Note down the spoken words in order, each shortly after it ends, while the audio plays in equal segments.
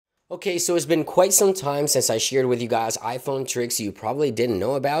Okay, so it's been quite some time since I shared with you guys iPhone tricks you probably didn't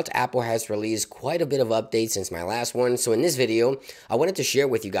know about. Apple has released quite a bit of updates since my last one. So in this video, I wanted to share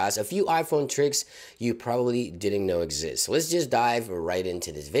with you guys a few iPhone tricks you probably didn't know exist. So let's just dive right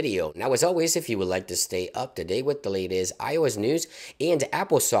into this video. Now, as always, if you would like to stay up to date with the latest iOS news and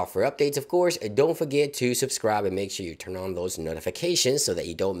Apple software updates, of course, don't forget to subscribe and make sure you turn on those notifications so that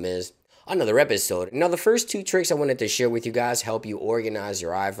you don't miss another episode. Now, the first two tricks I wanted to share with you guys help you organize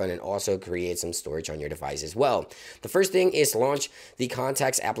your iPhone and also create some storage on your device as well. The first thing is launch the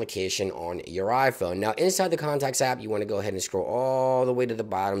Contacts application on your iPhone. Now, inside the Contacts app, you want to go ahead and scroll all the way to the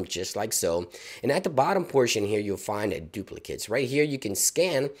bottom, just like so. And at the bottom portion here, you'll find duplicates. Right here, you can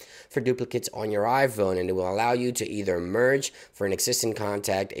scan for duplicates on your iPhone, and it will allow you to either merge for an existing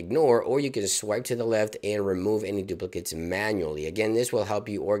contact, ignore, or you can swipe to the left and remove any duplicates manually. Again, this will help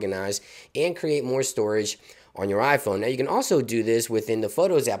you organize and create more storage on your iPhone. Now, you can also do this within the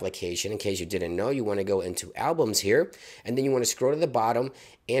Photos application. In case you didn't know, you want to go into Albums here, and then you want to scroll to the bottom,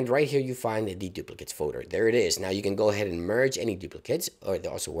 and right here you find the duplicates folder. There it is. Now, you can go ahead and merge any duplicates, or it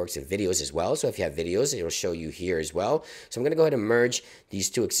also works with videos as well. So if you have videos, it will show you here as well. So I'm going to go ahead and merge these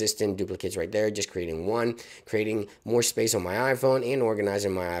two existing duplicates right there, just creating one, creating more space on my iPhone and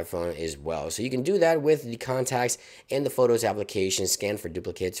organizing my iPhone as well. So you can do that with the Contacts and the Photos application. Scan for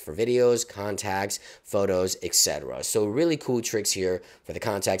duplicates for videos, contacts, photos, etc. So really cool tricks here for the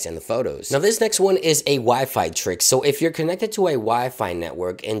Contacts and the Photos. Now, this next one is a Wi-Fi trick. So if you're connected to a Wi-Fi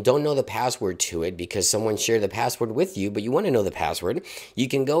network and don't know the password to it because someone shared the password with you, but you want to know the password, you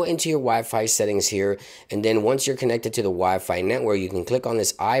can go into your Wi-Fi settings here, and then once you're connected to the Wi-Fi network, you can click on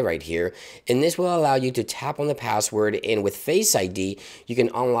this eye right here, and this will allow you to tap on the password, and with Face ID, you can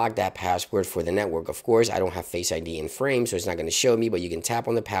unlock that password for the network. Of course, I don't have Face ID in frame, so it's not going to show me, but you can tap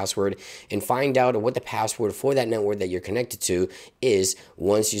on the password and find out what the password for that network that you're connected to is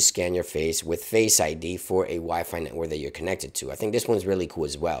once you scan your face with Face ID for a Wi-Fi network that you're connected to. I think this one's really cool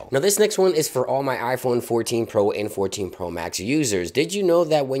as well. Now, this next one is for all my iPhone 14 Pro and 14 Pro Max users. Did you know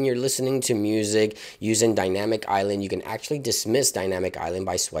that when you're listening to music using Dynamic Island, you can actually dismiss Dynamic Island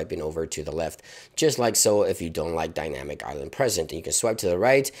by swiping over to the left, just like so if you don't like Dynamic Island present. And you can swipe to the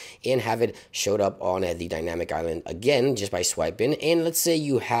right and have it showed up on the Dynamic Island again just by swiping. And let's say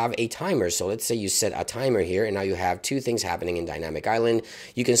you have a timer. So let's say you set a timer here, and now you have two things happening in Dynamic Island.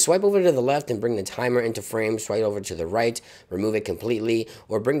 You can swipe over to the left and bring the timer into frame, swipe over to the right, remove it completely,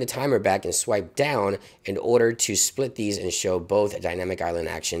 or bring the timer back and swipe down in order to split these and show both Dynamic Island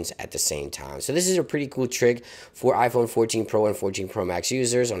actions at the same time. So this is a pretty cool trick for iPhone 14 Pro and 14 Pro Max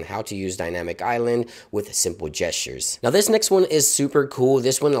users on how to use Dynamic Island with simple gestures. Now, this next one is super cool.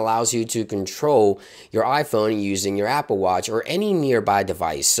 This one allows you to control your iPhone using your Apple Watch or any nearby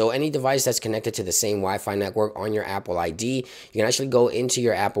device. So any device that's connected to the same Wi-Fi network on your Apple ID, you can actually go into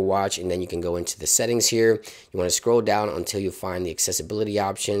your Apple Watch, and then you can go into the settings here. You want to scroll down until you find the accessibility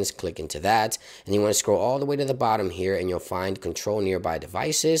options, click into that, and you want to scroll all the way to the bottom here, and you'll find control nearby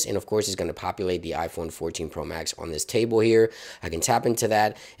devices, and of course it's going to populate the iPhone 14 Pro Max on this table here. I can tap into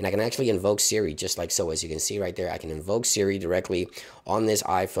that, and I can actually invoke Siri just like so. As you can see right there, I can invoke Siri directly on this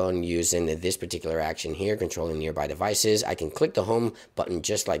iPhone using this particular action here, controlling nearby devices. I can click the home button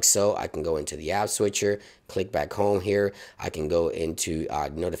just like so. I can go into the app switcher, click back home here. I can go into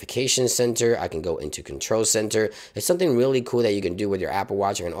notification center. I can go into control center. It's something really cool that you can do with your Apple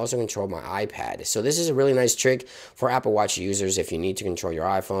Watch. I can also control my iPad. So this is a really nice trick for Apple Watch users if you need to control your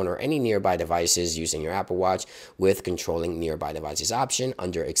iPhone or any nearby devices using your Apple Watch with controlling nearby devices option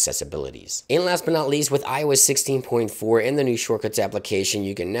under accessibilities. And last but not least, with iOS 16.4 and the new Shortcuts application,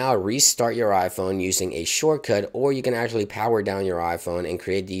 you can now restart your iPhone using a shortcut, or you can actually power down your iPhone and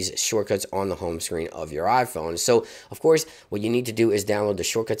create these shortcuts on the home screen of your iPhone. So of course, what you need to do is download the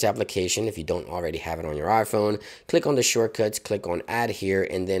Shortcuts application if you don't already have it on your iPhone. Click on the shortcuts, click on add here,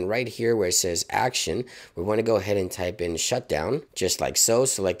 and then right here where it says action, we want to go ahead and type in shutdown just like so.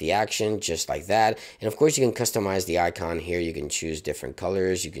 Select the action just like that, and of course you can customize the icon here. You can choose different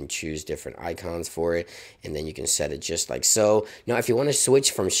colors, you can choose different icons for it, and then you can set it just like so. Now if you want to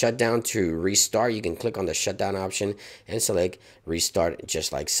switch from shutdown to restart, you can click on the shutdown option and select restart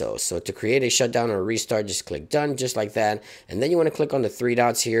just like so. So to create a shutdown or restart, just click done just like that, and then you want to click on the three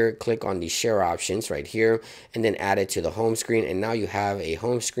dots here, click on the share options right here, and then add it to the home screen, and now you have a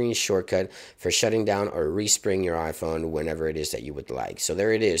home screen shortcut for shutting down or respring your iPhone whenever it is that you would like. So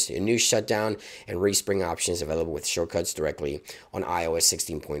there it is, a new shutdown and respring options available with shortcuts directly on iOS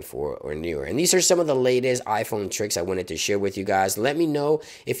 16.4 or newer. And these are some of the latest iPhone tricks I wanted to share with you guys. Let me know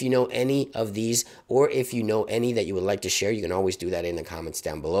if you know any of these, or if you know any that you would like to share. You can always do that in the comments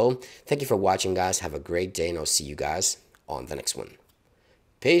down below. Thank you for watching, guys. Have a great day, and I'll see you guys on the next one.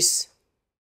 Peace.